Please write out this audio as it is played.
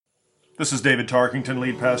This is David Tarkington,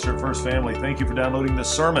 lead pastor at First Family. Thank you for downloading this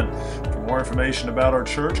sermon. For more information about our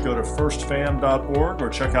church, go to firstfam.org or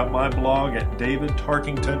check out my blog at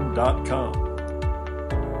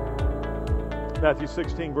davidtarkington.com. Matthew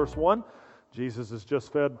 16, verse 1. Jesus has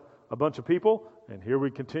just fed a bunch of people, and here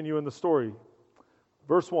we continue in the story.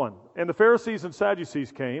 Verse 1. And the Pharisees and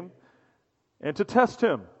Sadducees came, and to test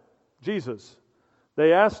him, Jesus,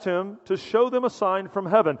 they asked him to show them a sign from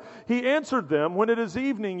heaven. He answered them, when it is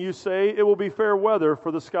evening, you say, it will be fair weather,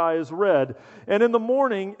 for the sky is red. And in the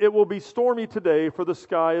morning, it will be stormy today, for the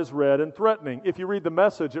sky is red and threatening. If you read the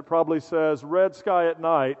Message, it probably says, red sky at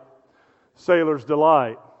night, sailor's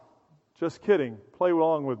delight. Just kidding. Play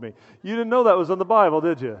along with me. You didn't know that was in the Bible,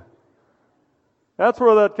 did you? That's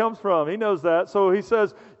where that comes from. He knows that. So he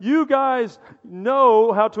says, you guys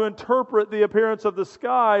know how to interpret the appearance of the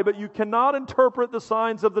sky, but you cannot interpret the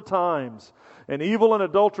signs of the times. An evil and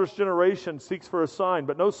adulterous generation seeks for a sign,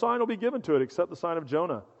 but no sign will be given to it except the sign of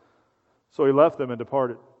Jonah. So he left them and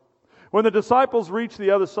departed. When the disciples reached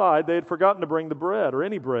the other side, they had forgotten to bring the bread, or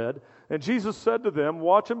any bread. And Jesus said to them,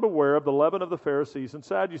 watch and beware of the leaven of the Pharisees and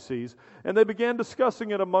Sadducees. And they began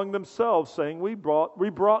discussing it among themselves, saying, we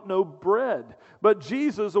brought no bread. But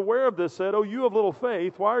Jesus, aware of this, said, oh, you of little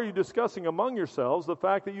faith, why are you discussing among yourselves the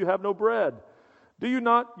fact that you have no bread? Do you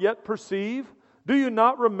not yet perceive? Do you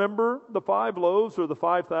not remember the 5 loaves or the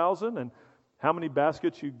 5,000, and how many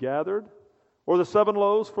baskets you gathered? Or the 7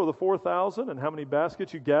 loaves for the 4,000, and how many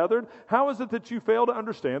baskets you gathered? How is it that you fail to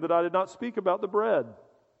understand that I did not speak about the bread?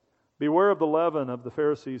 Beware of the leaven of the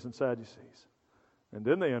Pharisees and Sadducees. And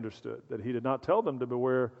then they understood that he did not tell them to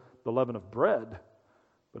beware the leaven of bread,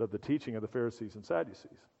 but of the teaching of the Pharisees and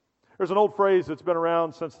Sadducees. There's an old phrase that's been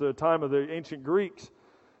around since the time of the ancient Greeks,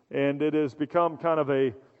 and it has become kind of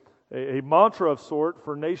a mantra of sort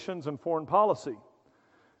for nations and foreign policy.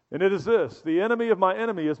 And it is this: the enemy of my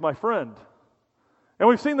enemy is my friend. And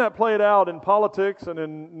we've seen that played out in politics and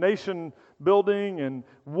in nation building and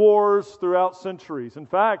wars throughout centuries. In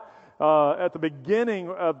fact, at the beginning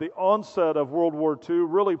of the onset of World War II,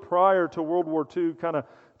 really prior to World War II kind of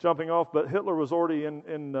jumping off, but Hitler was already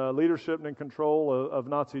in leadership and in control of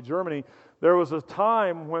Nazi Germany. There was a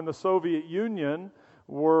time when the Soviet Union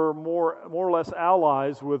were more or less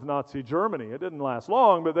allies with Nazi Germany. It didn't last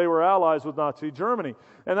long, but they were allies with Nazi Germany.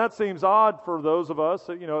 And that seems odd for those of us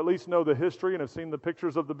that, at least know the history and have seen the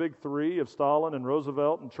pictures of the big three of Stalin and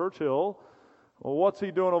Roosevelt and Churchill. Well, what's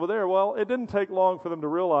he doing over there? Well, it didn't take long for them to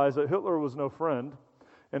realize that Hitler was no friend,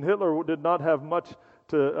 and Hitler did not have much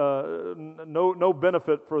no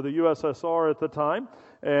benefit for the USSR at the time,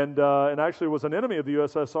 and actually was an enemy of the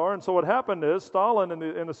USSR. And so what happened is Stalin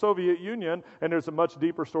in the Soviet Union, and there's a much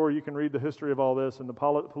deeper story. You can read the history of all this and the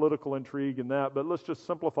political intrigue and that, but let's just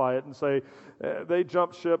simplify it and say they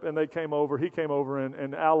jumped ship and he came over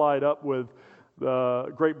and allied up with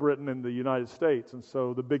Great Britain and the United States. And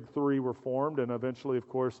so the big three were formed, and eventually, of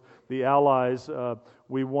course, the Allies,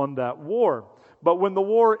 we won that war. But when the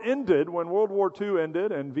war ended, when World War II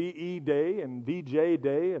ended, and VE Day and VJ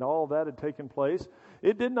Day and all of that had taken place,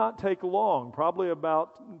 it did not take long, probably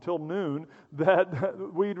about until noon,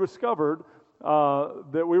 that we discovered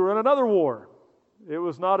that we were in another war. It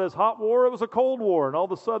was not as hot war, it was a cold war. And all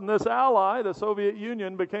of a sudden, this ally, the Soviet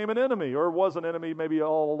Union, became an enemy, or was an enemy maybe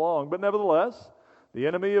all along. But nevertheless, the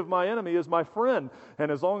enemy of my enemy is my friend.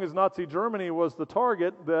 And as long as Nazi Germany was the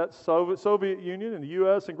target, that Soviet Union and the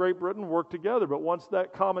U.S. and Great Britain worked together. But once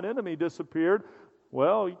that common enemy disappeared,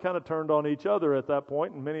 well, you kind of turned on each other at that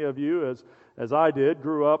point. And many of you, as I did,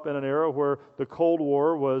 grew up in an era where the Cold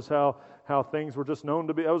War was how things were just known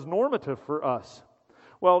to be. It was normative for us.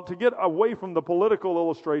 Well, to get away from the political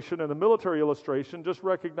illustration and the military illustration, just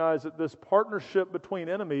recognize that this partnership between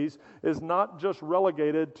enemies is not just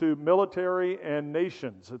relegated to military and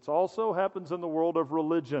nations. It also happens in the world of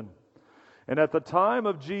religion. And at the time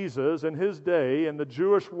of Jesus, in his day, in the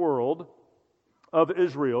Jewish world of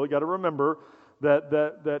Israel, you got to remember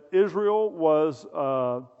that Israel was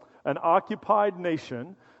an occupied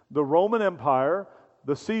nation. The Roman Empire,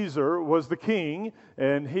 the Caesar was the king,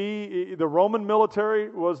 and the Roman military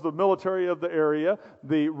was the military of the area.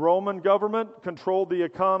 The Roman government controlled the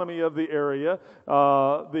economy of the area.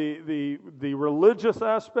 The religious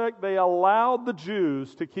aspect, they allowed the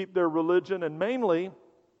Jews to keep their religion, and mainly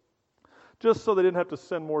just so they didn't have to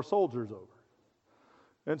send more soldiers over.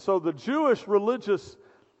 And so the Jewish religious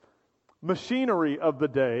machinery of the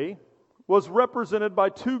day was represented by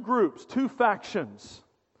two groups, two factions.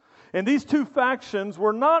 And these two factions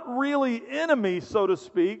were not really enemies, so to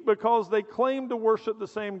speak, because they claimed to worship the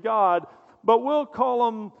same God, but we'll call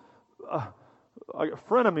them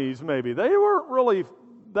frenemies maybe. They weren't really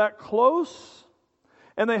that close.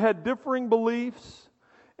 And they had differing beliefs,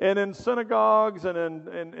 and in synagogues and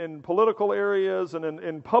in political areas and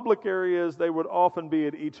in public areas, they would often be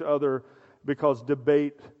at each other because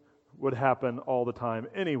debate would happen all the time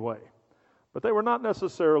anyway. But they were not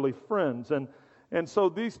necessarily friends. And so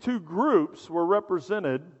these two groups were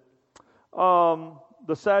represented,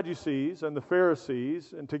 the Sadducees and the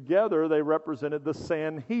Pharisees, and together they represented the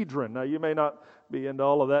Sanhedrin. Now, you may not be into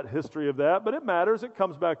all of that history of that, but it matters. It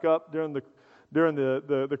comes back up during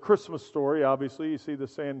the Christmas story. Obviously, you see the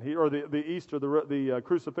Sanhedrin, or the Easter, the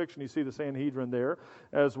crucifixion. You see the Sanhedrin there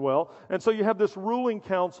as well. And so you have this ruling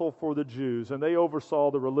council for the Jews, and they oversaw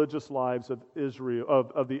the religious lives of Israel,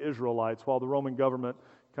 of the Israelites, while the Roman government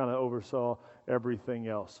kind of oversaw everything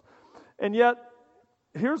else. And yet,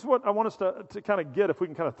 here's what I want us to kind of get, if we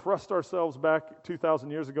can kind of thrust ourselves back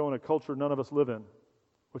 2,000 years ago in a culture none of us live in,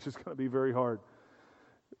 which is going to be very hard.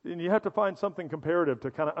 And you have to find something comparative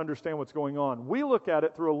to kind of understand what's going on. We look at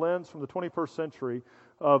it through a lens from the 21st century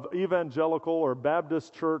of evangelical or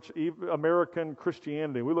Baptist church, American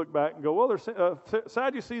Christianity. We look back and go, well, they're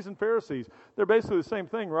Sadducees and Pharisees. They're basically the same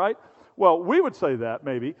thing, right? Well, we would say that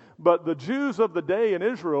maybe, but the Jews of the day in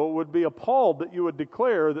Israel would be appalled that you would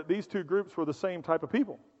declare that these two groups were the same type of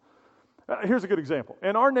people. Here's a good example.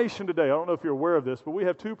 In our nation today, I don't know if you're aware of this, but we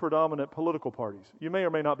have two predominant political parties. You may or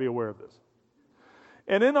may not be aware of this.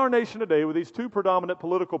 And in our nation today, with these two predominant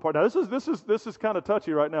political parties, now this is kind of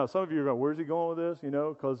touchy right now. Some of you are going, where's he going with this?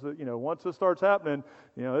 Because once this starts happening,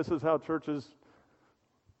 this is how churches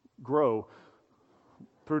grow,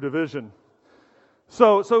 through division.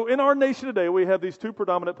 So in our nation today, we have these two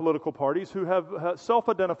predominant political parties who have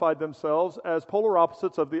self-identified themselves as polar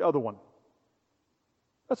opposites of the other one.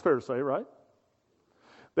 That's fair to say, right?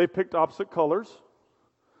 They picked opposite colors.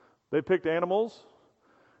 They picked animals.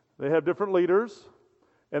 They have different leaders.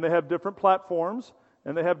 And they have different platforms,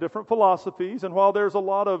 and they have different philosophies. And while there's a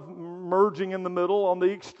lot of merging in the middle, on the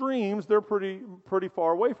extremes, they're pretty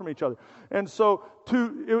far away from each other. And so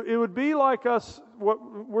it would be like us, what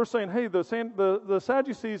we're saying, hey, the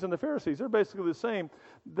Sadducees and the Pharisees, they're basically the same.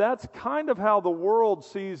 That's kind of how the world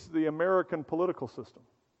sees the American political system.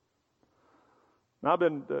 Now, I've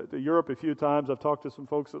been to Europe a few times. I've talked to some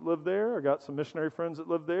folks that live there. I got some missionary friends that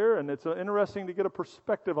live there, and it's interesting to get a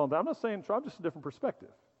perspective on that. I'm not saying try, just a different perspective.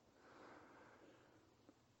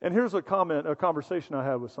 And here's a conversation I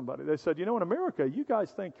had with somebody. They said, in America, you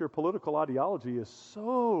guys think your political ideology is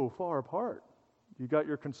so far apart. You got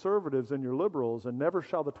your conservatives and your liberals, and never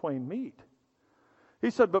shall the twain meet.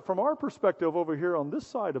 He said, but from our perspective over here on this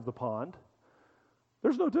side of the pond,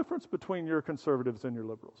 there's no difference between your conservatives and your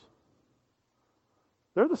liberals.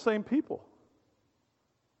 They're the same people.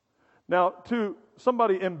 Now, to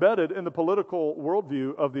somebody embedded in the political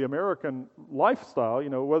worldview of the American lifestyle,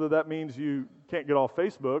 whether that means you can't get off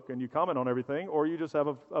Facebook and you comment on everything, or you just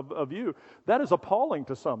have a view, that is appalling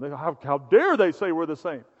to some. How dare they say we're the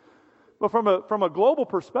same? But from a global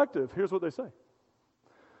perspective, here's what they say.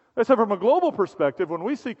 They said, from a global perspective, when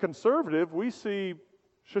we see conservative, we see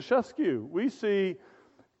Ceausescu, we see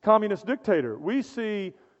communist dictator, we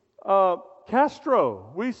see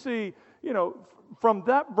Castro. We see, from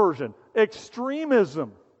that version,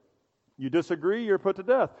 extremism. You disagree, you're put to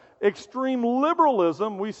death. Extreme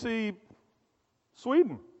liberalism, we see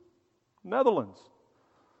Sweden, Netherlands.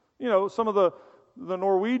 Some of the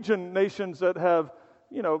Norwegian nations that have,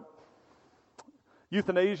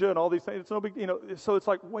 euthanasia and all these things. It's no big, so it's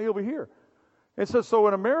like way over here. And so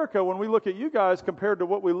in America, when we look at you guys compared to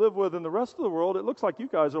what we live with in the rest of the world, it looks like you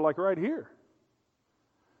guys are like right here.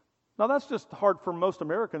 Now, that's just hard for most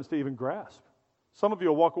Americans to even grasp. Some of you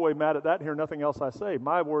will walk away mad at that and hear nothing else I say.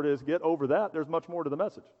 My word is, get over that. There's much more to the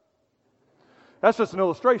message. That's just an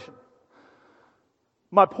illustration.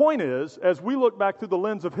 My point is, as we look back through the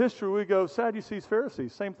lens of history, we go, Sadducees,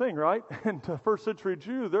 Pharisees, same thing, right? And to first century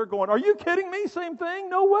Jew, they're going, are you kidding me? Same thing?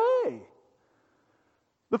 No way.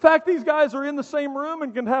 The fact these guys are in the same room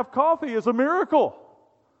and can have coffee is a miracle.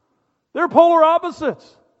 They're polar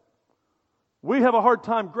opposites. We have a hard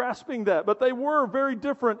time grasping that, but they were very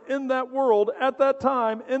different in that world at that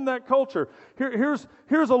time, in that culture. Here's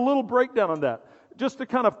a little breakdown on that, just to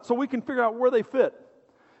kind of, so we can figure out where they fit.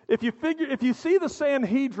 If you see the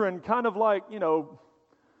Sanhedrin kind of like,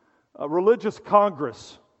 a religious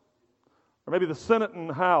congress, or maybe the Senate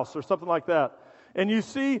and House or something like that, and you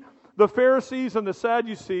see the Pharisees and the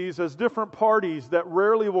Sadducees as different parties that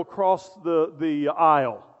rarely will cross the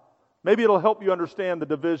aisle, maybe it'll help you understand the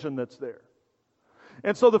division that's there.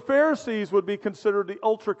 And so the Pharisees would be considered the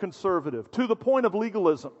ultra-conservative, to the point of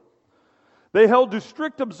legalism. They held to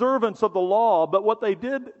strict observance of the law, but what they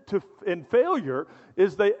did in failure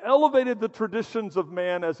is they elevated the traditions of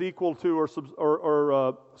man as equal to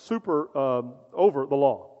or super over the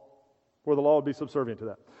law, where the law would be subservient to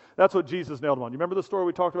that. That's what Jesus nailed them on. You remember the story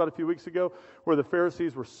we talked about a few weeks ago where the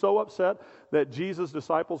Pharisees were so upset that Jesus'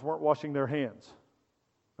 disciples weren't washing their hands?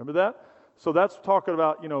 Remember that? So that's talking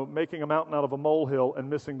about, making a mountain out of a molehill and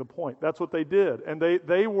missing the point. That's what they did. And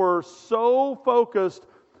they were so focused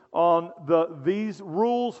on these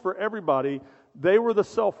rules for everybody. They were the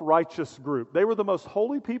self-righteous group. They were the most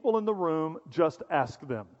holy people in the room. Just ask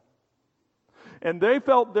them. And they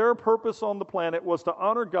felt their purpose on the planet was to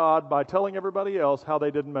honor God by telling everybody else how they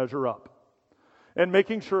didn't measure up and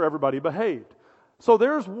making sure everybody behaved. So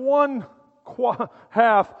there's one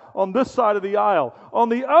half on this side of the aisle. On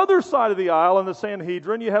the other side of the aisle in the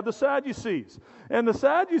Sanhedrin, you have the Sadducees. And the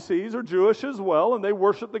Sadducees are Jewish as well, and they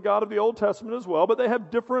worship the God of the Old Testament as well, but they have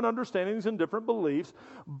different understandings and different beliefs.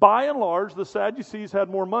 By and large, the Sadducees had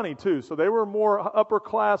more money too, so they were more upper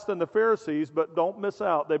class than the Pharisees, but don't miss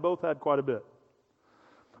out, they both had quite a bit.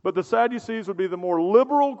 But the Sadducees would be the more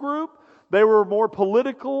liberal group. They were more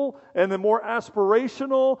political and the more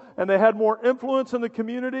aspirational, and they had more influence in the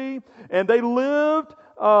community, and they lived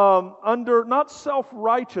under not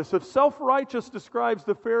self-righteous. If self-righteous describes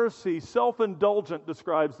the Pharisees, self-indulgent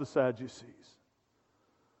describes the Sadducees.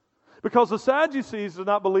 Because the Sadducees do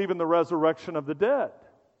not believe in the resurrection of the dead.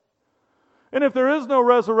 And if there is no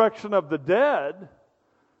resurrection of the dead,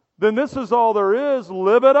 then this is all there is,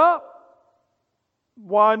 live it up.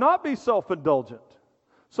 Why not be self-indulgent?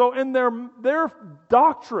 So in their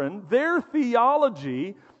doctrine, their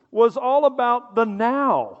theology was all about the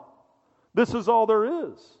now. This is all there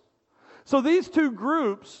is. So these two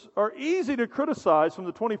groups are easy to criticize from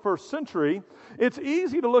the 21st century. It's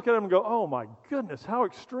easy to look at them and go, oh my goodness, how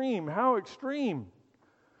extreme, how extreme.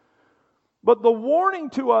 But the warning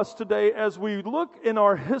to us today as we look in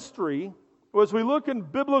our history, as we look in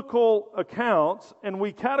biblical accounts and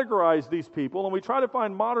we categorize these people and we try to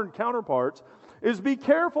find modern counterparts, is be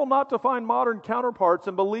careful not to find modern counterparts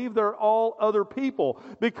and believe they're all other people,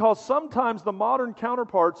 because sometimes the modern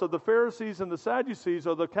counterparts of the Pharisees and the Sadducees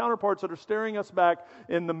are the counterparts that are staring us back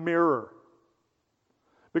in the mirror.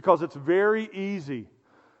 Because it's very easy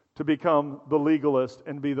to become the legalist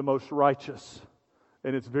and be the most righteous.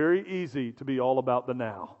 And it's very easy to be all about the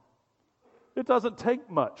now. It doesn't take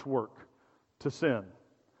much work to sin.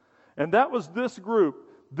 And that was this group,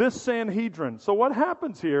 this Sanhedrin. So what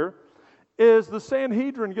happens here is the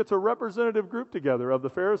Sanhedrin gets a representative group together of the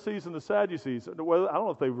Pharisees and the Sadducees. Well, I don't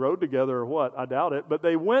know if they rode together or what, I doubt it, but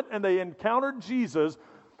they went and they encountered Jesus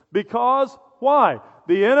because, why?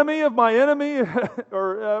 The enemy of my enemy,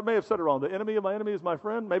 or I may have said it wrong, the enemy of my enemy is my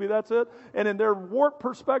friend, maybe that's it. And in their warped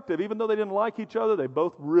perspective, even though they didn't like each other, they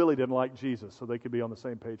both really didn't like Jesus, so they could be on the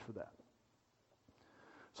same page for that.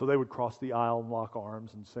 So they would cross the aisle and lock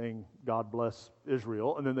arms and sing, God bless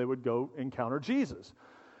Israel, and then they would go encounter Jesus.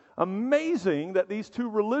 Amazing that these two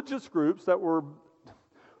religious groups that were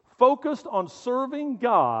focused on serving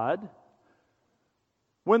God,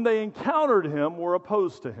 when they encountered Him, were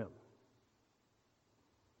opposed to Him.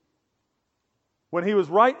 When He was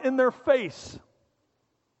right in their face,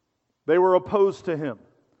 they were opposed to Him.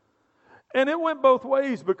 And it went both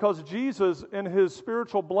ways, because Jesus, in His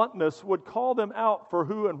spiritual bluntness, would call them out for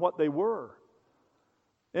who and what they were.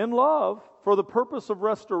 In love, for the purpose of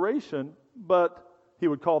restoration, but He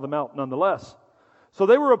would call them out nonetheless. So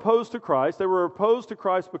they were opposed to Christ. They were opposed to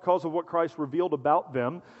Christ because of what Christ revealed about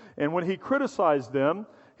them. And when He criticized them,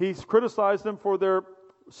 He criticized them for their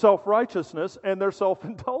self-righteousness and their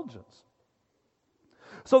self-indulgence.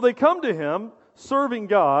 So they come to Him, serving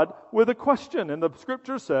God, with a question. And the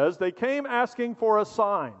Scripture says they came asking for a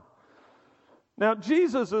sign. Now,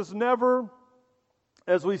 Jesus is never,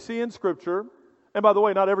 as we see in Scripture, and by the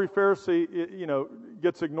way, not every Pharisee,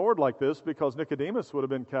 gets ignored like this, because Nicodemus would have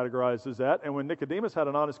been categorized as that. And when Nicodemus had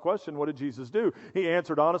an honest question, what did Jesus do? He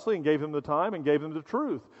answered honestly and gave him the time and gave him the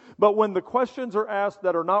truth. But when the questions are asked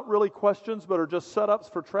that are not really questions but are just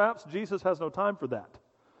setups for traps, Jesus has no time for that.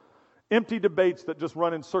 Empty debates that just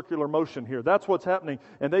run in circular motion here. That's what's happening.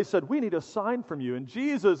 And they said, we need a sign from you. And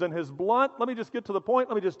Jesus, in His blunt, let me just get to the point,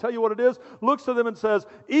 let me just tell you what it is, looks to them and says,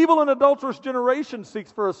 evil and adulterous generation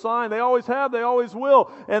seeks for a sign. They always have, they always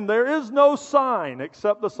will. And there is no sign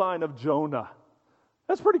except the sign of Jonah.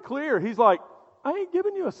 That's pretty clear. He's like, I ain't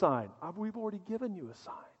giving you a sign. We've already given you a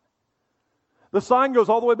sign. The sign goes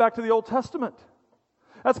all the way back to the Old Testament.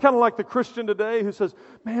 That's kind of like the Christian today who says,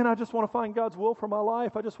 man, I just want to find God's will for my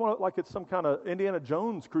life. I just want to, like it's some kind of Indiana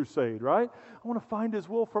Jones crusade, right? I want to find His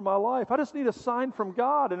will for my life. I just need a sign from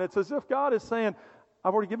God. And it's as if God is saying,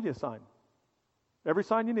 I've already given you a sign. Every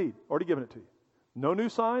sign you need, already given it to you. No new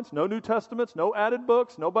signs, no New Testaments, no added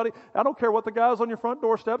books, nobody. I don't care what the guys on your front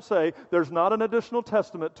doorstep say. There's not an additional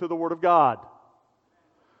testament to the Word of God.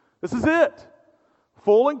 This is it.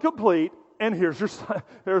 Full and complete. And here's your sign.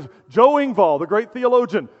 There's Joe Engvall, the great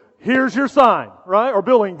theologian. Here's your sign, right? Or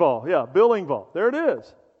Bill Engvall. Yeah, Bill Engvall. There it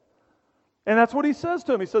is. And that's what he says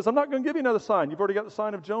to him. He says, I'm not going to give you another sign. You've already got the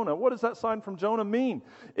sign of Jonah. What does that sign from Jonah mean?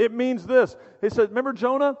 It means this. He said, remember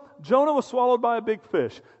Jonah? Jonah was swallowed by a big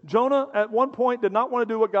fish. Jonah, at one point, did not want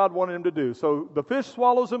to do what God wanted him to do. So the fish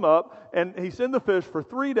swallows him up, and he's in the fish for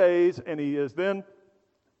 3 days, and he is then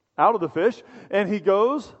out of the fish, and he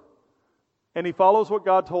goes and he follows what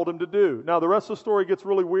God told him to do. Now, the rest of the story gets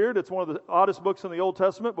really weird. It's one of the oddest books in the Old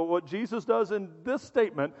Testament, but what Jesus does in this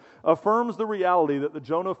statement affirms the reality that the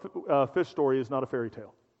Jonah fish story is not a fairy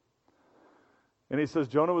tale. And he says,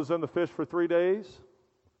 Jonah was in the fish for 3 days.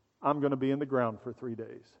 I'm going to be in the ground for 3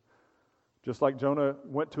 days. Just like Jonah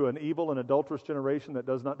went to an evil and adulterous generation that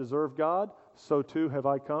does not deserve God, so too have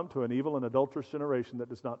I come to an evil and adulterous generation that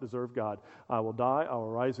does not deserve God. I will die, I will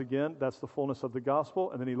rise again. That's the fullness of the gospel.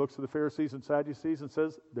 And then he looks at the Pharisees and Sadducees and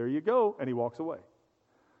says, there you go, and he walks away.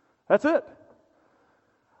 That's it.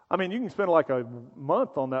 I mean, you can spend like a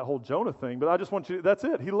month on that whole Jonah thing, but I just want you, that's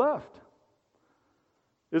it. He left.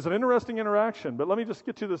 It's an interesting interaction, but let me just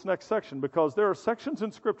get to this next section, because there are sections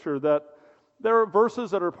in Scripture that there are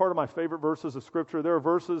verses that are part of my favorite verses of Scripture. There are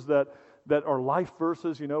verses that are life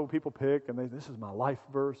verses, people pick, and this is my life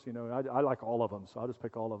verse. I like all of them, so I'll just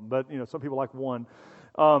pick all of them. But, some people like one.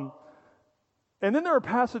 And then there are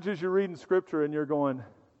passages you read in Scripture, and you're going,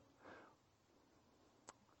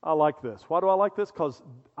 I like this. Why do I like this? Because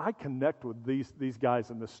I connect with these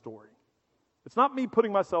guys in this story. It's not me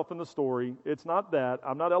putting myself in the story. It's not that.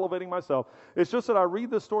 I'm not elevating myself. It's just that I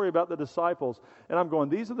read this story about the disciples, and I'm going,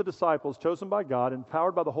 these are the disciples chosen by God,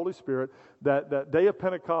 empowered by the Holy Spirit, that day of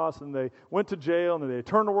Pentecost, and they went to jail, and they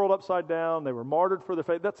turned the world upside down. They were martyred for their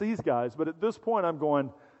faith. That's these guys. But at this point, I'm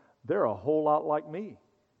going, they're a whole lot like me.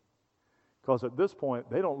 Because at this point,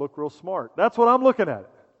 they don't look real smart. That's what I'm looking at.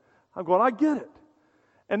 I'm going, I get it.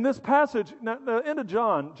 And this passage, now, the end of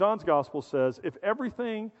John's gospel says, if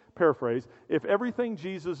everything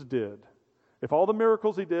Jesus did, if all the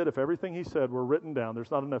miracles he did, if everything he said were written down, there's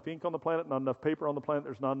not enough ink on the planet, not enough paper on the planet,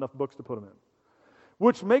 there's not enough books to put them in.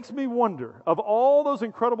 Which makes me wonder, of all those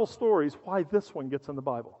incredible stories, why this one gets in the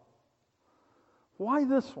Bible. Why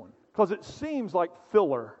this one? Because it seems like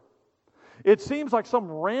filler. It seems like some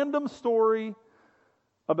random story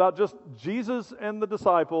about just Jesus and the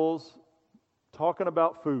disciples talking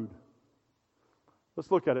about food. Let's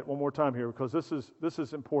look at it one more time here, because this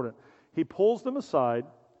is important. He pulls them aside.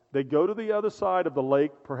 They go to the other side of the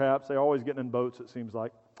lake, perhaps. They're always getting in boats, it seems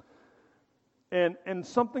like. And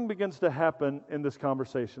something begins to happen in this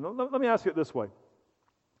conversation. Let me ask you it this way.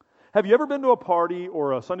 Have you ever been to a party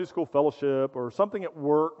or a Sunday school fellowship or something at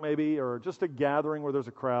work maybe, or just a gathering where there's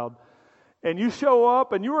a crowd, and you show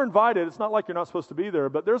up and you were invited? It's not like you're not supposed to be there,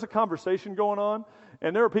 but there's a conversation going on,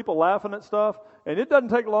 and there are people laughing at stuff, and it doesn't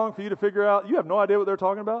take long for you to figure out, you have no idea what they're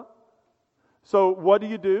talking about. So what do?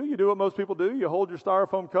 You do what most people do. You hold your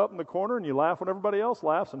styrofoam cup in the corner, and you laugh when everybody else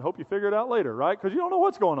laughs and hope you figure it out later, right? Because you don't know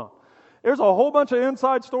what's going on. There's a whole bunch of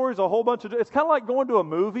inside stories, it's kind of like going to a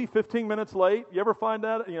movie 15 minutes late. You ever find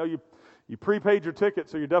that? You prepaid your ticket,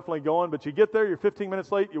 so you're definitely going, but you get there, you're 15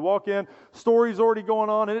 minutes late, you walk in, story's already going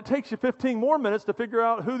on, and it takes you 15 more minutes to figure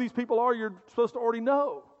out who these people are you're supposed to already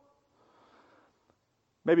know.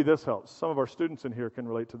 Maybe this helps. Some of our students in here can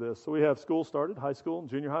relate to this. So we have school started, high school and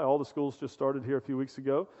junior high. All the schools just started here a few weeks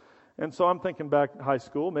ago. And so I'm thinking back high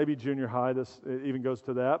school, maybe junior high, this even goes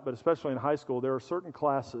to that, but especially in high school, there are certain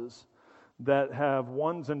classes that have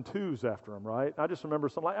 1s and 2s after them, right? I just remember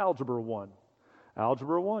something like Algebra 1.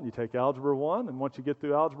 Algebra 1, you take Algebra 1, and once you get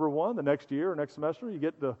through Algebra 1, the next year or next semester, you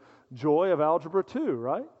get the joy of Algebra 2,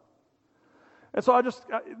 right? And so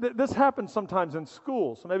this happens sometimes in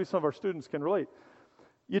school, so maybe some of our students can relate.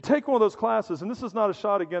 You take one of those classes, and this is not a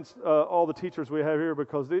shot against all the teachers we have here,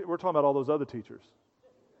 because we're talking about all those other teachers.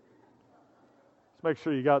 Let's make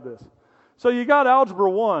sure you got this. So you got Algebra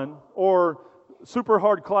 1, or super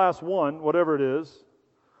hard class 1, whatever it is.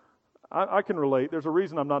 I can relate. There's a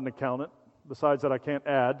reason I'm not an accountant, besides that I can't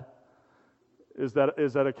add, is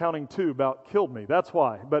that accounting 2 about killed me. That's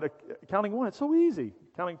why. But accounting 1, it's so easy.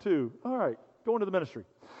 Accounting 2, all right, go into the ministry.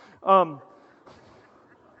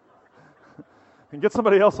 And get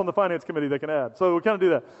somebody else on the finance committee that can add. So we kind of do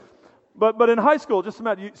that. But in high school, just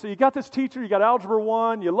imagine, so you got this teacher, you got Algebra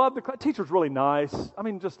 1, you love the class. Teacher's really nice. I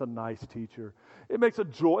mean, just a nice teacher. It makes a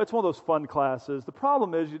joy. It's one of those fun classes. The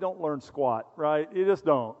problem is you don't learn squat, right? You just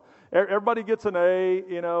don't. Everybody gets an A,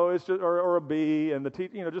 it's just, or a B, and the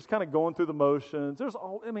teacher, just kind of going through the motions.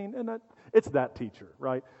 It's that teacher,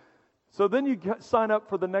 right? So then you sign up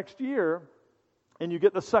for the next year, and you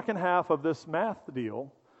get the second half of this math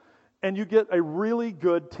deal, and you get a really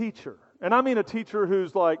good teacher. And I mean a teacher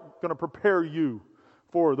who's like going to prepare you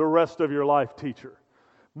for the rest of your life teacher.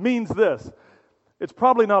 Means this, it's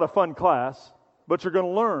probably not a fun class, but you're going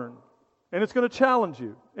to learn. And it's going to challenge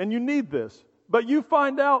you. And you need this. But you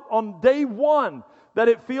find out on day one that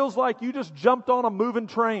it feels like you just jumped on a moving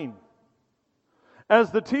train.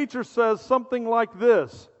 As the teacher says something like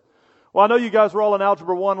this. Well, I know you guys were all in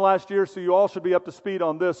Algebra 1 last year, so you all should be up to speed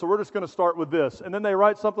on this. So we're just going to start with this. And then they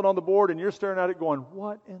write something on the board, and you're staring at it going,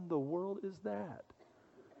 what in the world is that?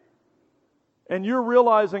 And you're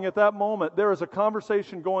realizing at that moment there is a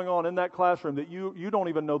conversation going on in that classroom that you don't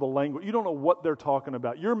even know the language. You don't know what they're talking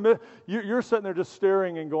about. You're sitting there just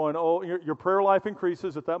staring and going, oh, your prayer life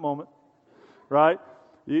increases at that moment, right?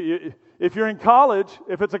 If you're in college,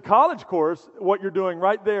 if it's a college course, what you're doing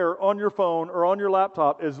right there on your phone or on your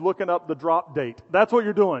laptop is looking up the drop date. That's what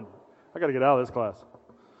you're doing. I got to get out of this class.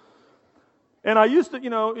 And I used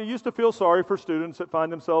to feel sorry for students that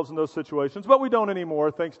find themselves in those situations, but we don't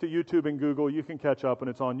anymore. Thanks to YouTube and Google, you can catch up and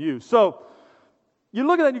it's on you. So you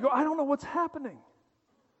look at that and you go, I don't know what's happening.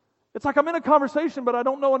 It's like I'm in a conversation, but I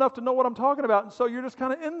don't know enough to know what I'm talking about. And so you're just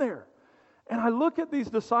kind of in there. And I look at these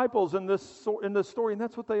disciples in this story, and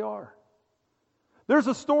that's what they are. There's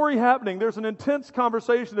a story happening. There's an intense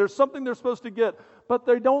conversation. There's something they're supposed to get, but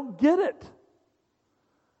they don't get it.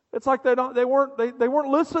 It's like they weren't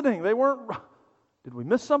listening. Did we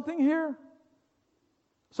miss something here?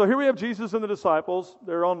 So here we have Jesus and the disciples.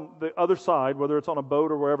 They're on the other side, whether it's on a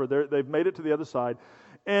boat or wherever. They've made it to the other side,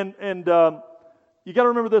 and you got to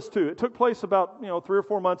remember this too. It took place about 3 or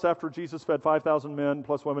 4 months after Jesus fed 5,000 men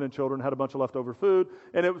plus women and children, had a bunch of leftover food,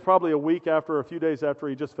 and it was probably a few days after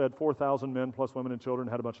he just fed 4,000 men plus women and children,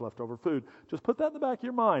 had a bunch of leftover food. Just put that in the back of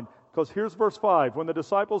your mind, because here's verse 5. When the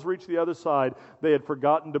disciples reached the other side, they had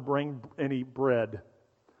forgotten to bring any bread.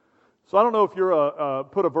 So I don't know if you're a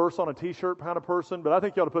put a verse on a T-shirt kind of person, but I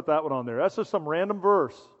think you ought to put that one on there. That's just some random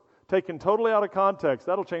verse taken totally out of context.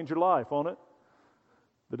 That'll change your life, won't it?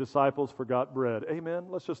 The disciples forgot bread. Amen?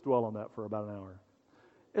 Let's just dwell on that for about an hour.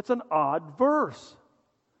 It's an odd verse.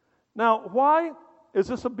 Now, why is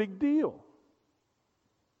this a big deal?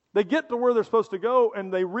 They get to where they're supposed to go,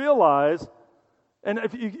 and they realize, and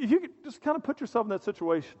if you could just kind of put yourself in that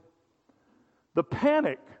situation, the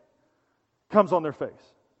panic comes on their face.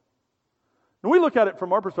 And we look at it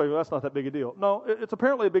from our perspective, that's not that big a deal. No, it's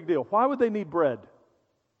apparently a big deal. Why would they need bread?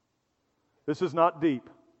 This is not deep.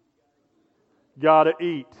 Gotta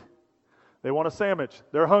eat. They want a sandwich.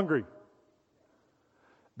 They're hungry.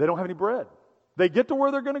 They don't have any bread. They get to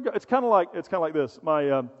where they're going to go. It's kind of like this.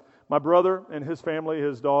 My brother and his family,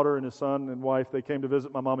 his daughter and his son and wife, they came to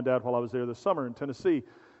visit my mom and dad while I was there this summer in Tennessee.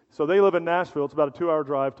 So they live in Nashville. It's about a 2-hour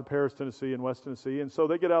drive to Paris, Tennessee, in West Tennessee. And so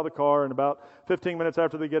they get out of the car, and about 15 minutes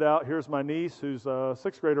after they get out, here's my niece, who's a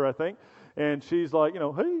 6th grader, I think. And she's like, hey,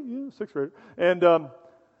 6th grader. And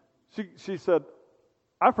she said,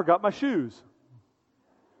 I forgot my shoes.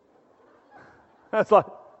 That's like,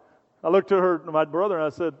 I looked at my brother, and I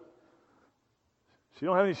said, she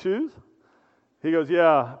don't have any shoes? He goes,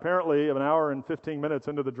 yeah, apparently an hour and 15 minutes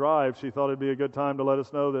into the drive, she thought it'd be a good time to let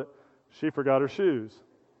us know that she forgot her shoes.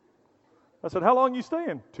 I said, how long are you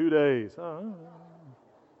staying? 2 days. Oh.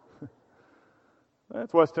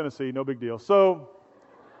 That's West Tennessee, no big deal. So,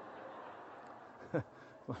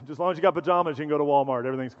 just as long as you got pajamas, you can go to Walmart.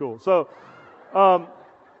 Everything's cool. So,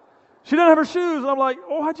 she didn't have her shoes, and I'm like,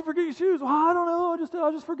 oh, how'd you forget your shoes? Well, I don't know,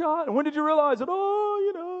 I just forgot. And when did you realize it?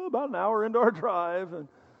 Oh, about an hour into our drive. And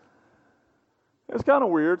it's kind of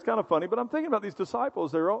weird, it's kind of funny, but I'm thinking about these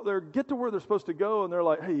disciples. They're get to where they're supposed to go, and they're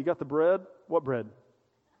like, hey, you got the bread? What bread?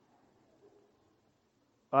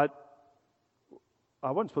 I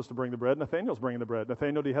wasn't supposed to bring the bread. Nathaniel's bringing the bread.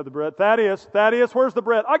 Nathaniel, do you have the bread? Thaddeus, where's the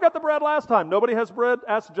bread? I got the bread last time. Nobody has bread?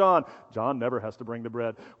 Ask John. John never has to bring the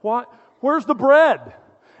bread. What? Where's the bread?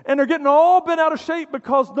 And they're getting all bent out of shape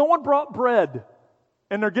because no one brought bread.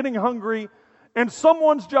 And they're getting hungry, and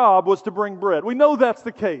someone's job was to bring bread. We know that's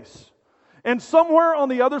the case. And somewhere on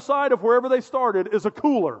the other side of wherever they started is a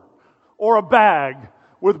cooler or a bag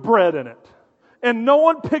with bread in it. And no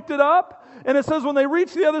one picked it up. And it says when they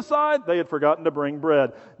reached the other side, they had forgotten to bring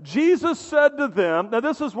bread. Jesus said to them, now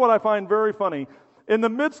this is what I find very funny. In the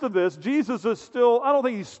midst of this, Jesus is still, I don't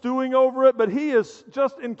think he's stewing over it, but he has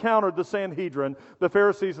just encountered the Sanhedrin, the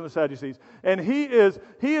Pharisees and the Sadducees. And he is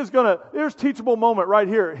going to, there's teachable moment right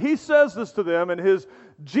here. He says this to them in his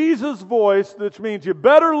Jesus voice, which means you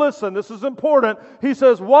better listen. This is important. He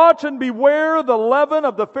says, watch and beware the leaven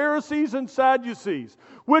of the Pharisees and Sadducees,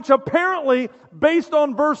 which apparently, based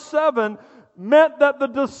on verse 7, meant that the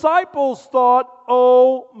disciples thought,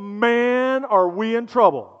 oh man, are we in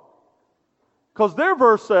trouble? Because their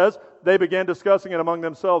verse says, they began discussing it among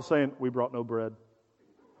themselves, saying, we brought no bread.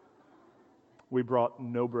 We brought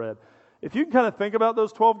no bread. If you can kind of think about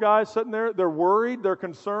those 12 guys sitting there, they're worried, they're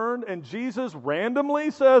concerned, and Jesus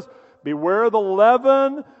randomly says, beware the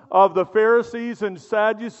leaven of the Pharisees and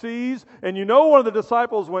Sadducees. And you know one of the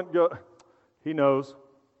disciples went, he knows.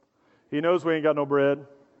 He knows we ain't got no bread.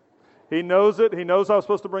 He knows it. He knows I was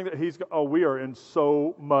supposed to bring it. We are in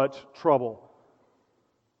so much trouble.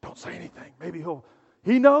 Don't say anything. Maybe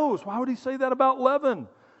he knows. Why would he say that about leaven?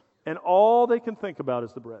 And all they can think about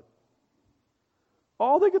is the bread.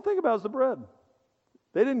 All they could think about is the bread.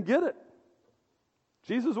 They didn't get it.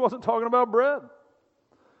 Jesus wasn't talking about bread.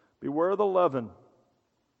 Beware the leaven.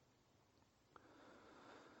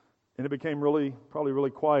 And it became probably really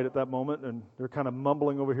quiet at that moment, and they're kind of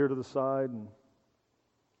mumbling over here to the side.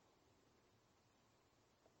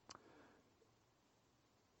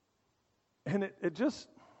 And it just,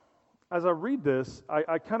 as I read this,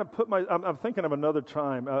 I kind of I'm thinking of another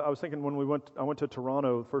time. I was thinking when I went to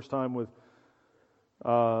Toronto the first time with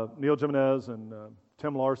Neil Jimenez and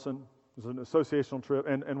Tim Larson. It was an associational trip,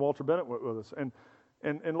 and Walter Bennett went with us. And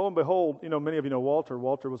lo and behold, many of you know Walter.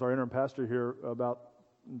 Walter was our interim pastor here about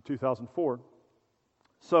in 2004.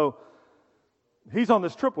 So he's on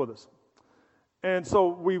this trip with us. And so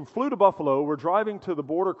we flew to Buffalo. We're driving to the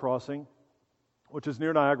border crossing, which is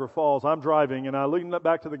near Niagara Falls. I'm driving, and I lean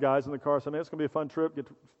back to the guys in the car. I said, man, it's going to be a fun trip. Get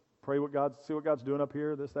to see what God's doing up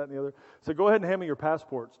here, this, that, and the other. So go ahead and hand me your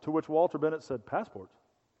passports. To which Walter Bennett said, passports?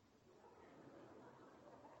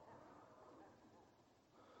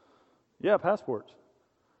 Yeah, passports.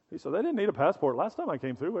 He said, they didn't need a passport. Last time I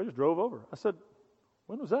came through, I just drove over. I said,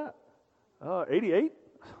 when was that? 88?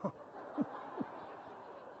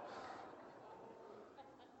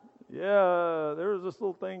 Yeah, there was this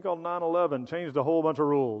little thing called 9/11. Changed a whole bunch of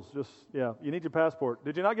rules. You need your passport.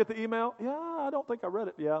 Did you not get the email? Yeah, I don't think I read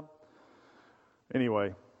it. Yeah.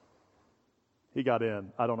 Anyway, he got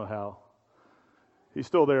in. I don't know how. He's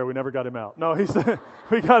still there. We never got him out. No,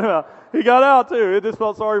 we got him out. He got out too. It just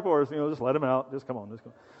felt sorry for us. Just let him out. Just come on.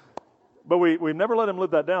 But we've never let him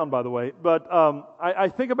live that down, by the way. But I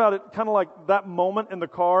think about it kind of like that moment in the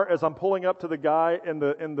car as I'm pulling up to the guy in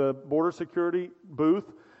the border security booth.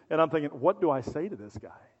 And I'm thinking, what do I say to this guy?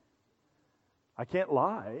 I can't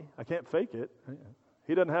lie. I can't fake it.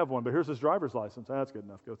 He doesn't have one, but here's his driver's license. That's good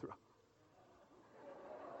enough. Go through.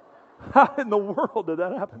 How in the world did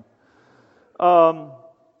that happen?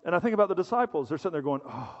 And I think about the disciples. They're sitting there going,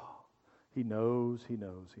 oh, he knows.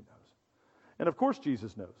 And of course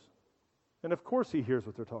Jesus knows. And of course he hears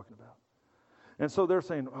what they're talking about. And so they're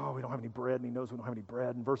saying, oh, we don't have any bread, and he knows we don't have any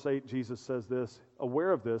bread. In verse 8, Jesus says this,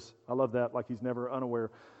 aware of this. I love that, like he's never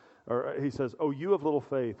unaware. Or he says, oh, you of little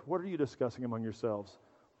faith, what are you discussing among yourselves?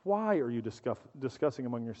 Why are you discussing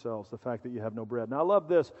among yourselves the fact that you have no bread? Now, I love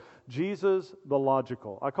this. Jesus, the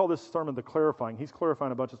logical. I call this sermon the clarifying. He's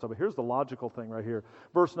clarifying a bunch of stuff. But here's the logical thing right here.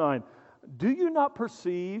 Verse 9, do you not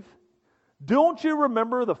perceive? Don't you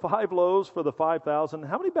remember the 5 loaves for the 5,000?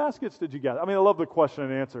 How many baskets did you get? I love the question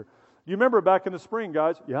and answer. You remember back in the spring,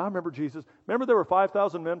 guys? Yeah, I remember Jesus. Remember there were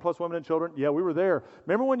 5,000 men plus women and children? Yeah, we were there.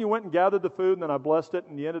 Remember when you went and gathered the food and then I blessed it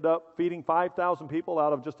and you ended up feeding 5,000 people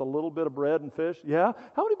out of just a little bit of bread and fish? Yeah.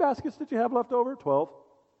 How many baskets did you have left over? 12.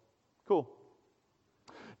 Cool.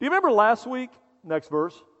 Do you remember last week? Next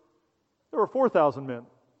verse. There were 4,000 men.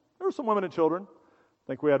 There were some women and children. I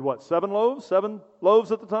think we had 7 loaves? 7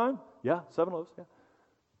 loaves at the time? Yeah, 7 loaves. Yeah.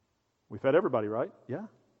 We fed everybody, right? Yeah.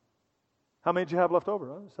 How many did you have left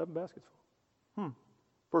over? 7 baskets full.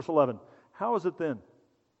 Verse 11. How is it then?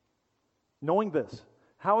 Knowing this,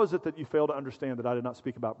 how is it that you fail to understand that I did not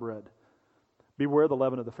speak about bread? Beware the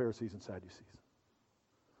leaven of the Pharisees and Sadducees.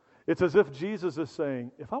 It's as if Jesus is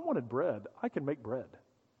saying, if I wanted bread, I can make bread.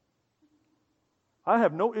 I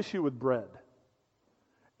have no issue with bread.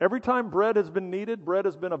 Every time bread has been needed, bread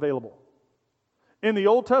has been available. In the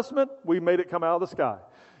Old Testament, we made it come out of the sky.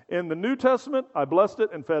 In the New Testament, I blessed it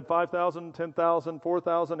and fed 5,000, 10,000,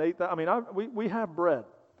 4,000, 8,000. We have bread.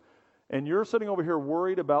 And you're sitting over here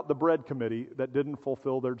worried about the bread committee that didn't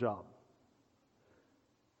fulfill their job.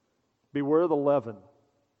 Beware the leaven.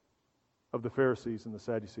 of the Pharisees and the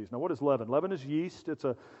Sadducees. Now, what is leaven? Leaven is yeast. It's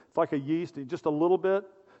like a yeast, just a little bit.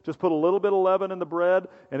 Just put a little bit of leaven in the bread,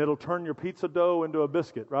 and it'll turn your pizza dough into a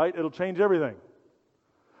biscuit, right? It'll change everything.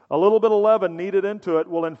 A little bit of leaven kneaded into it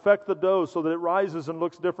will infect the dough so that it rises and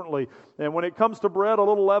looks differently. And when it comes to bread, a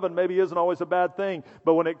little leaven maybe isn't always a bad thing.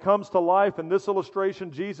 But when it comes to life, in this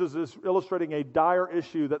illustration, Jesus is illustrating a dire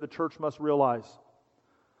issue that the church must realize.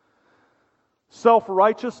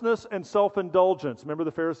 Self-righteousness and self-indulgence. Remember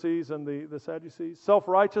the Pharisees and the Sadducees?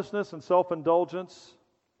 Self-righteousness and self-indulgence.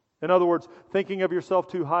 In other words, thinking of yourself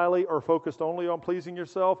too highly or focused only on pleasing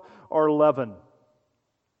yourself are leaven.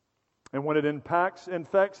 And when it infects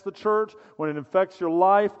the church, when it infects your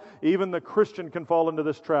life, even the Christian can fall into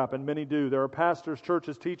this trap, and many do. There are pastors,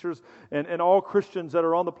 churches, teachers, and all Christians that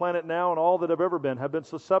are on the planet now and all that have ever been have been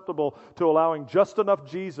susceptible to allowing just enough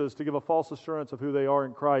Jesus to give a false assurance of who they are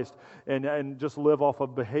in Christ and just live off of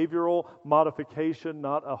behavioral modification,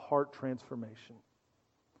 not a heart transformation.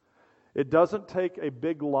 It doesn't take a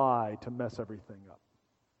big lie to mess everything up.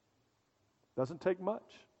 Doesn't take much.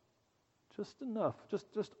 Just enough.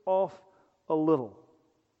 Just off a little.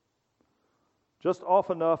 Just off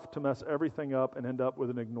enough to mess everything up and end up with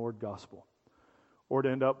an ignored gospel. Or to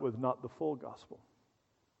end up with not the full gospel.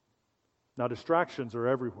 Now, distractions are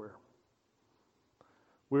everywhere.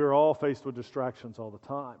 We are all faced with distractions all the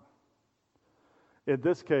time. In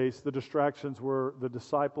this case, the distractions were the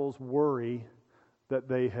disciples' worry that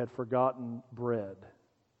they had forgotten bread.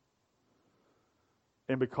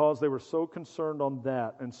 And because they were so concerned on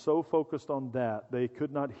that and so focused on that, they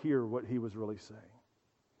could not hear what he was really saying.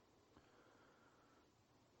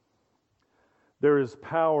 There is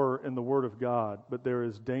power in the Word of God, but there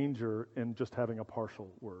is danger in just having a partial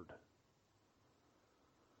word.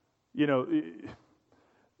 You know,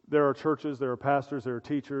 there are churches, there are pastors, there are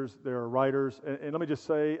teachers, there are writers. And let me just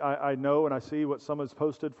say, I know and I see what some has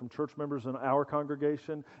posted from church members in our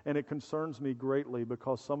congregation, and it concerns me greatly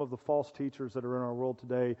because some of the false teachers that are in our world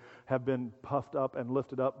today have been puffed up and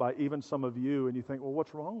lifted up by even some of you, and you think, well,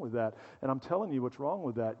 what's wrong with that? And I'm telling you what's wrong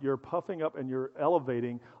with that. You're puffing up and you're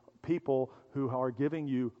elevating people who are giving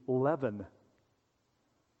you leaven,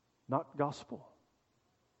 not gospel.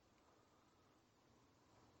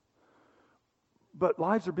 But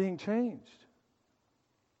lives are being changed.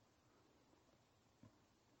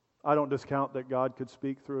 I don't discount that God could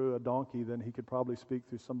speak through a donkey, then he could probably speak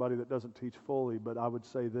through somebody that doesn't teach fully, but I would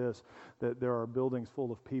say this, that there are buildings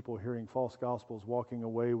full of people hearing false gospels, walking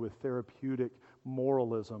away with therapeutic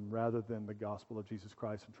moralism rather than the gospel of Jesus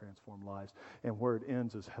Christ and transformed lives. And where it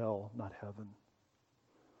ends is hell, not heaven.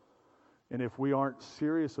 And if we aren't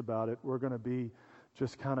serious about it, we're going to be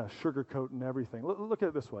just kind of sugarcoating everything. Look at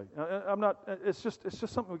it this way. It's just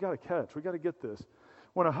something we got to catch. We got to get this.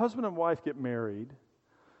 When a husband and wife get married,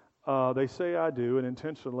 they say I do, and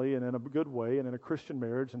intentionally, and in a good way, and in a Christian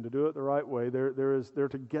marriage, and to do it the right way, they're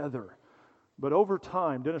together. But over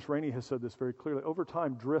time, Dennis Rainey has said this very clearly, over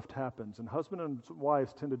time drift happens, and husband and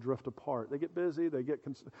wives tend to drift apart. They get busy, they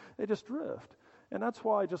just drift. And that's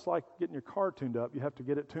why, just like getting your car tuned up, you have to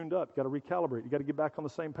get it tuned up. You got to recalibrate. You got to get back on the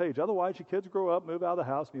same page. Otherwise, your kids grow up, move out of the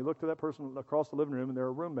house, and you look to that person across the living room, and they're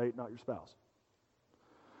a roommate, not your spouse.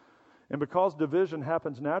 And because division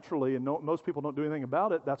happens naturally, and most people don't do anything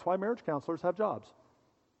about it, that's why marriage counselors have jobs.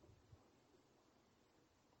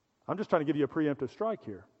 I'm just trying to give you a preemptive strike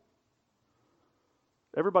here.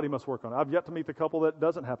 Everybody must work on it. I've yet to meet the couple that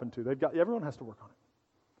doesn't happen to. Everyone has to work on it.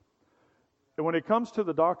 And when it comes to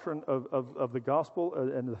the doctrine of the gospel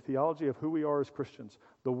and the theology of who we are as Christians,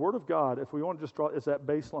 the Word of God, if we want to just draw, is that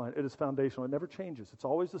baseline. It is foundational. It never changes. It's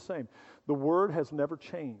always the same. The Word has never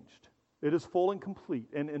changed. It is full and complete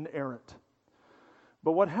and inerrant.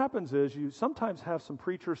 But what happens is you sometimes have some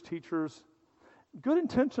preachers, teachers, good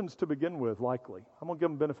intentions to begin with, likely. I'm going to give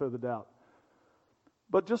them the benefit of the doubt.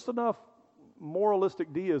 But just enough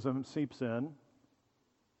moralistic deism seeps in,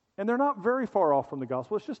 and they're not very far off from the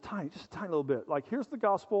gospel. It's just a tiny little bit. Like, here's the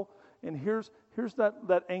gospel, and here's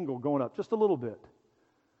that angle going up, just a little bit.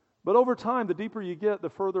 But over time, the deeper you get, the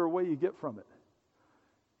further away you get from it.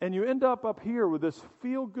 And you end up here with this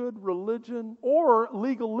feel-good religion or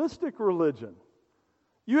legalistic religion.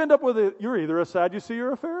 You end up with you're either a Sadducee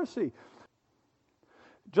or a Pharisee.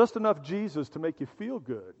 Just enough Jesus to make you feel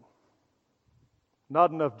good.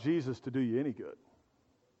 Not enough Jesus to do you any good.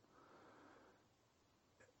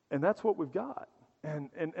 And that's what we've got. And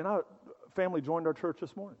our family joined our church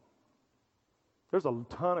this morning. There's a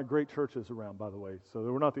ton of great churches around, by the way, so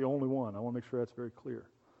we're not the only one. I want to make sure that's very clear.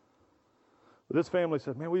 But this family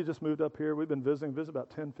said, man, we just moved up here. We've been visiting about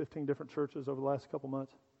 10, 15 different churches over the last couple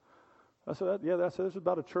months. I said, there's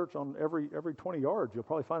about a church on every 20 yards. You'll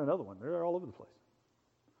probably find another one. They're all over the place.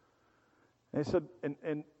 And he said,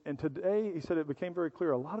 and today, he said, it became very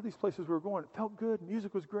clear. A lot of these places we were going, it felt good,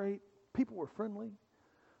 music was great, people were friendly,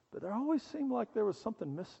 but there always seemed like there was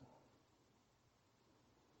something missing.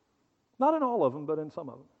 Not in all of them, but in some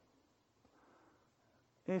of them.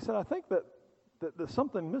 And he said, I think that the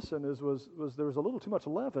something missing was there was a little too much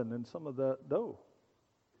leaven in some of that dough.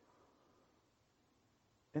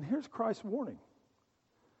 And here's Christ's warning.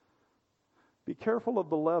 Be careful of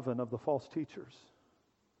the leaven of the false teachers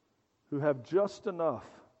who have just enough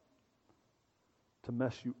to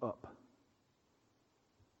mess you up.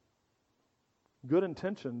 Good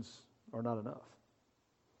intentions are not enough.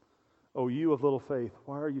 Oh, you of little faith,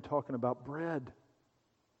 why are you talking about bread?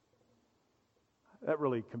 That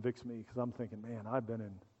really convicts me because I'm thinking, man, I've been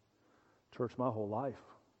in church my whole life.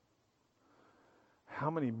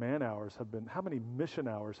 How many mission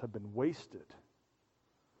hours have been wasted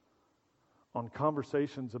on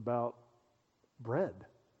conversations about bread?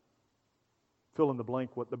 Fill in the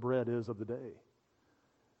blank what the bread is of the day.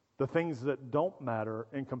 The things that don't matter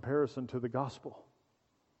in comparison to the gospel.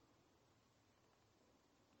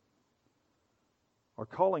 Our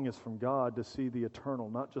calling is from God to see the eternal,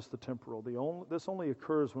 not just the temporal. This only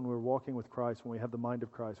occurs when we're walking with Christ, when we have the mind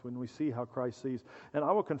of Christ, when we see how Christ sees. And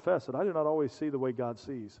I will confess that I do not always see the way God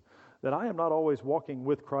sees. That I am not always walking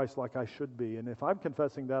with Christ like I should be. And if I'm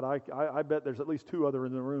confessing that, I bet there's at least two other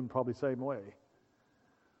in the room probably same way.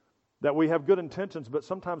 That we have good intentions, but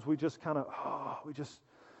sometimes we just we just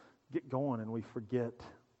get going and we forget.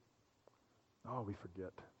 Oh, we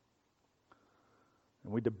forget.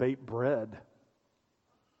 And we debate bread.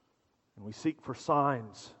 And we seek for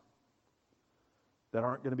signs that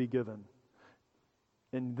aren't going to be given.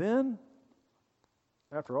 And then,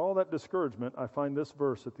 after all that discouragement, I find this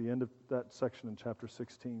verse at the end of that section in chapter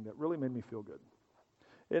 16 that really made me feel good.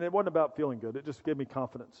 And it wasn't about feeling good. It just gave me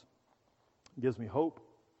confidence. It gives me hope.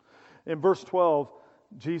 In verse 12,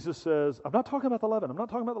 Jesus says, I'm not talking about the leaven. I'm not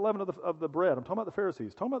talking about the leaven of the bread. I'm talking about the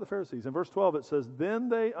Pharisees. Talking about the Pharisees. In verse 12 it says, then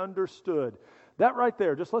they understood. That right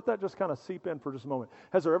there, just let that just kind of seep in for just a moment.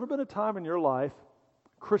 Has there ever been a time in your life,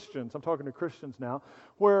 Christians, I'm talking to Christians now,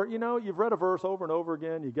 where, you've read a verse over and over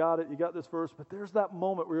again, you got it, you got this verse, but there's that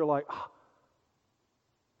moment where you're like,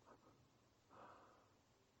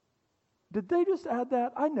 did they just add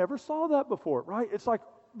that? I never saw that before, right? It's like,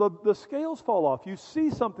 the scales fall off. You see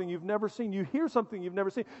something you've never seen. You hear something you've never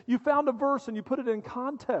seen. You found a verse and you put it in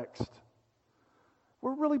context.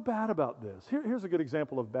 We're really bad about this. Here's a good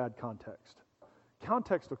example of bad context.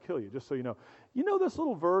 Context will kill you, just so you know. You know this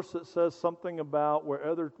little verse that says something about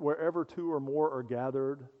wherever two or more are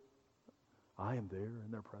gathered, I am there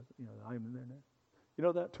in their presence. I am in there now. You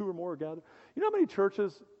know that? Two or more are gathered. You know how many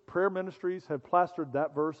churches, prayer ministries, have plastered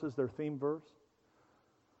that verse as their theme verse?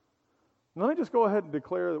 Let me just go ahead and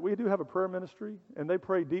declare that we do have a prayer ministry, and they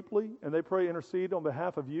pray deeply, and they pray intercede on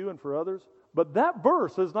behalf of you and for others. But that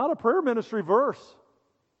verse is not a prayer ministry verse.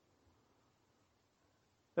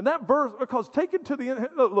 And that verse, because taken to the end,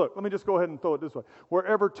 look, let me just go ahead and throw it this way.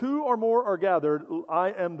 Wherever two or more are gathered,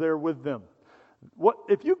 I am there with them.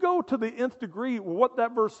 If you go to the nth degree what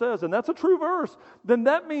that verse says, and that's a true verse, then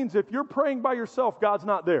that means if you're praying by yourself, God's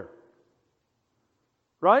not there.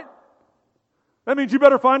 Right? That means you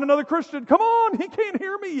better find another Christian. Come on, he can't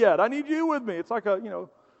hear me yet. I need you with me. It's like a,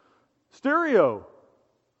 stereo.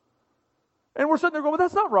 And we're sitting there going, well,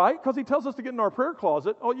 that's not right, because he tells us to get in our prayer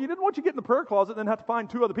closet. Oh, you didn't want you to get in the prayer closet and then have to find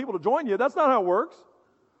two other people to join you. That's not how it works.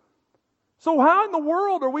 So how in the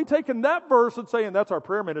world are we taking that verse and saying that's our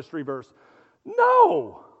prayer ministry verse?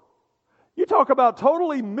 No. You talk about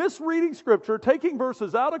totally misreading Scripture, taking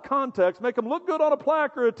verses out of context, make them look good on a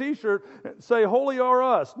plaque or a t-shirt, and say, holy are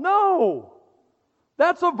us. No.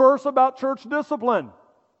 That's a verse about church discipline.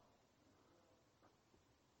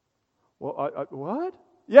 Well, what?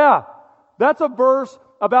 Yeah, that's a verse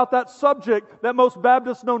about that subject that most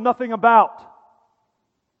Baptists know nothing about.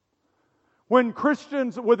 When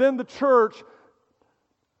Christians within the church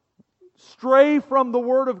stray from the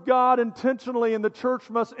Word of God intentionally, and the church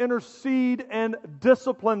must intercede and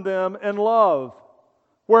discipline them in love.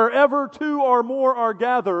 Wherever two or more are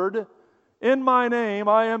gathered, in my name,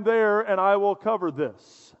 I am there, and I will cover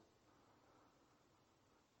this.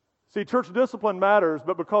 See, church discipline matters,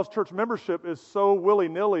 but because church membership is so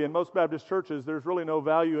willy-nilly in most Baptist churches, there's really no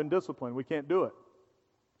value in discipline. We can't do it.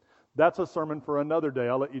 That's a sermon for another day.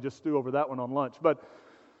 I'll let you just stew over that one on lunch. But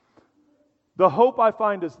the hope I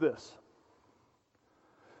find is this.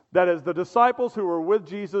 That as the disciples who were with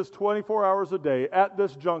Jesus 24 hours a day at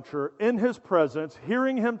this juncture, in His presence,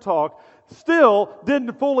 hearing Him talk, still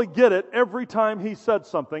didn't fully get it every time He said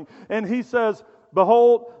something. And He says,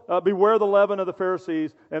 behold, beware the leaven of the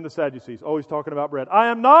Pharisees and the Sadducees. Oh, he's talking about bread. I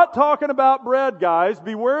am not talking about bread, guys.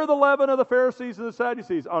 Beware the leaven of the Pharisees and the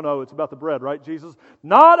Sadducees. Oh, no, it's about the bread, right, Jesus?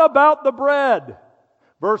 Not about the bread.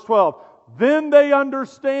 Verse 12, then they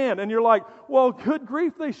understand. And you're like, well, good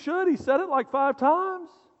grief, they should. He said it like 5 times.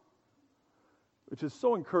 Which is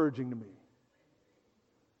so encouraging to me.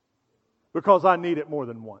 Because I need it more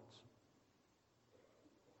than once.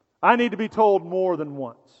 I need to be told more than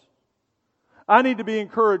once. I need to be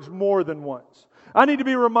encouraged more than once. I need to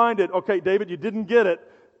be reminded, okay, David, you didn't get it.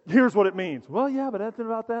 Here's what it means. Well, yeah, but that's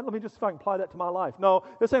about that. Let me just see if I can apply that to my life. No,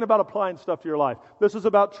 this ain't about applying stuff to your life. This is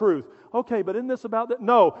about truth. Okay, but isn't this about that?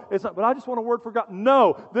 No, it's not. But I just want a word for God.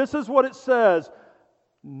 No, this is what it says.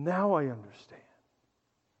 Now I understand.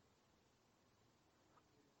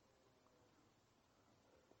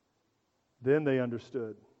 Then they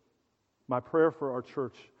understood. My prayer for our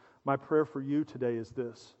church, my prayer for you today is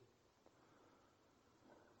this.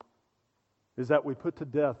 Is that we put to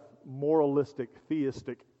death moralistic,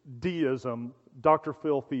 theistic, deism, Dr.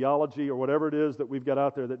 Phil theology, or whatever it is that we've got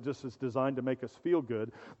out there that just is designed to make us feel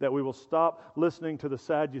good, that we will stop listening to the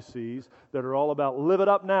Sadducees that are all about live it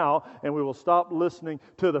up now, and we will stop listening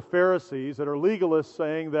to the Pharisees that are legalists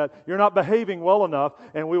saying that you're not behaving well enough,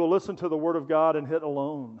 and we will listen to the Word of God and hit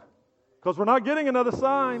alone. Because we're not getting another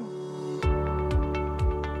sign.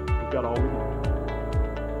 We've got all we need.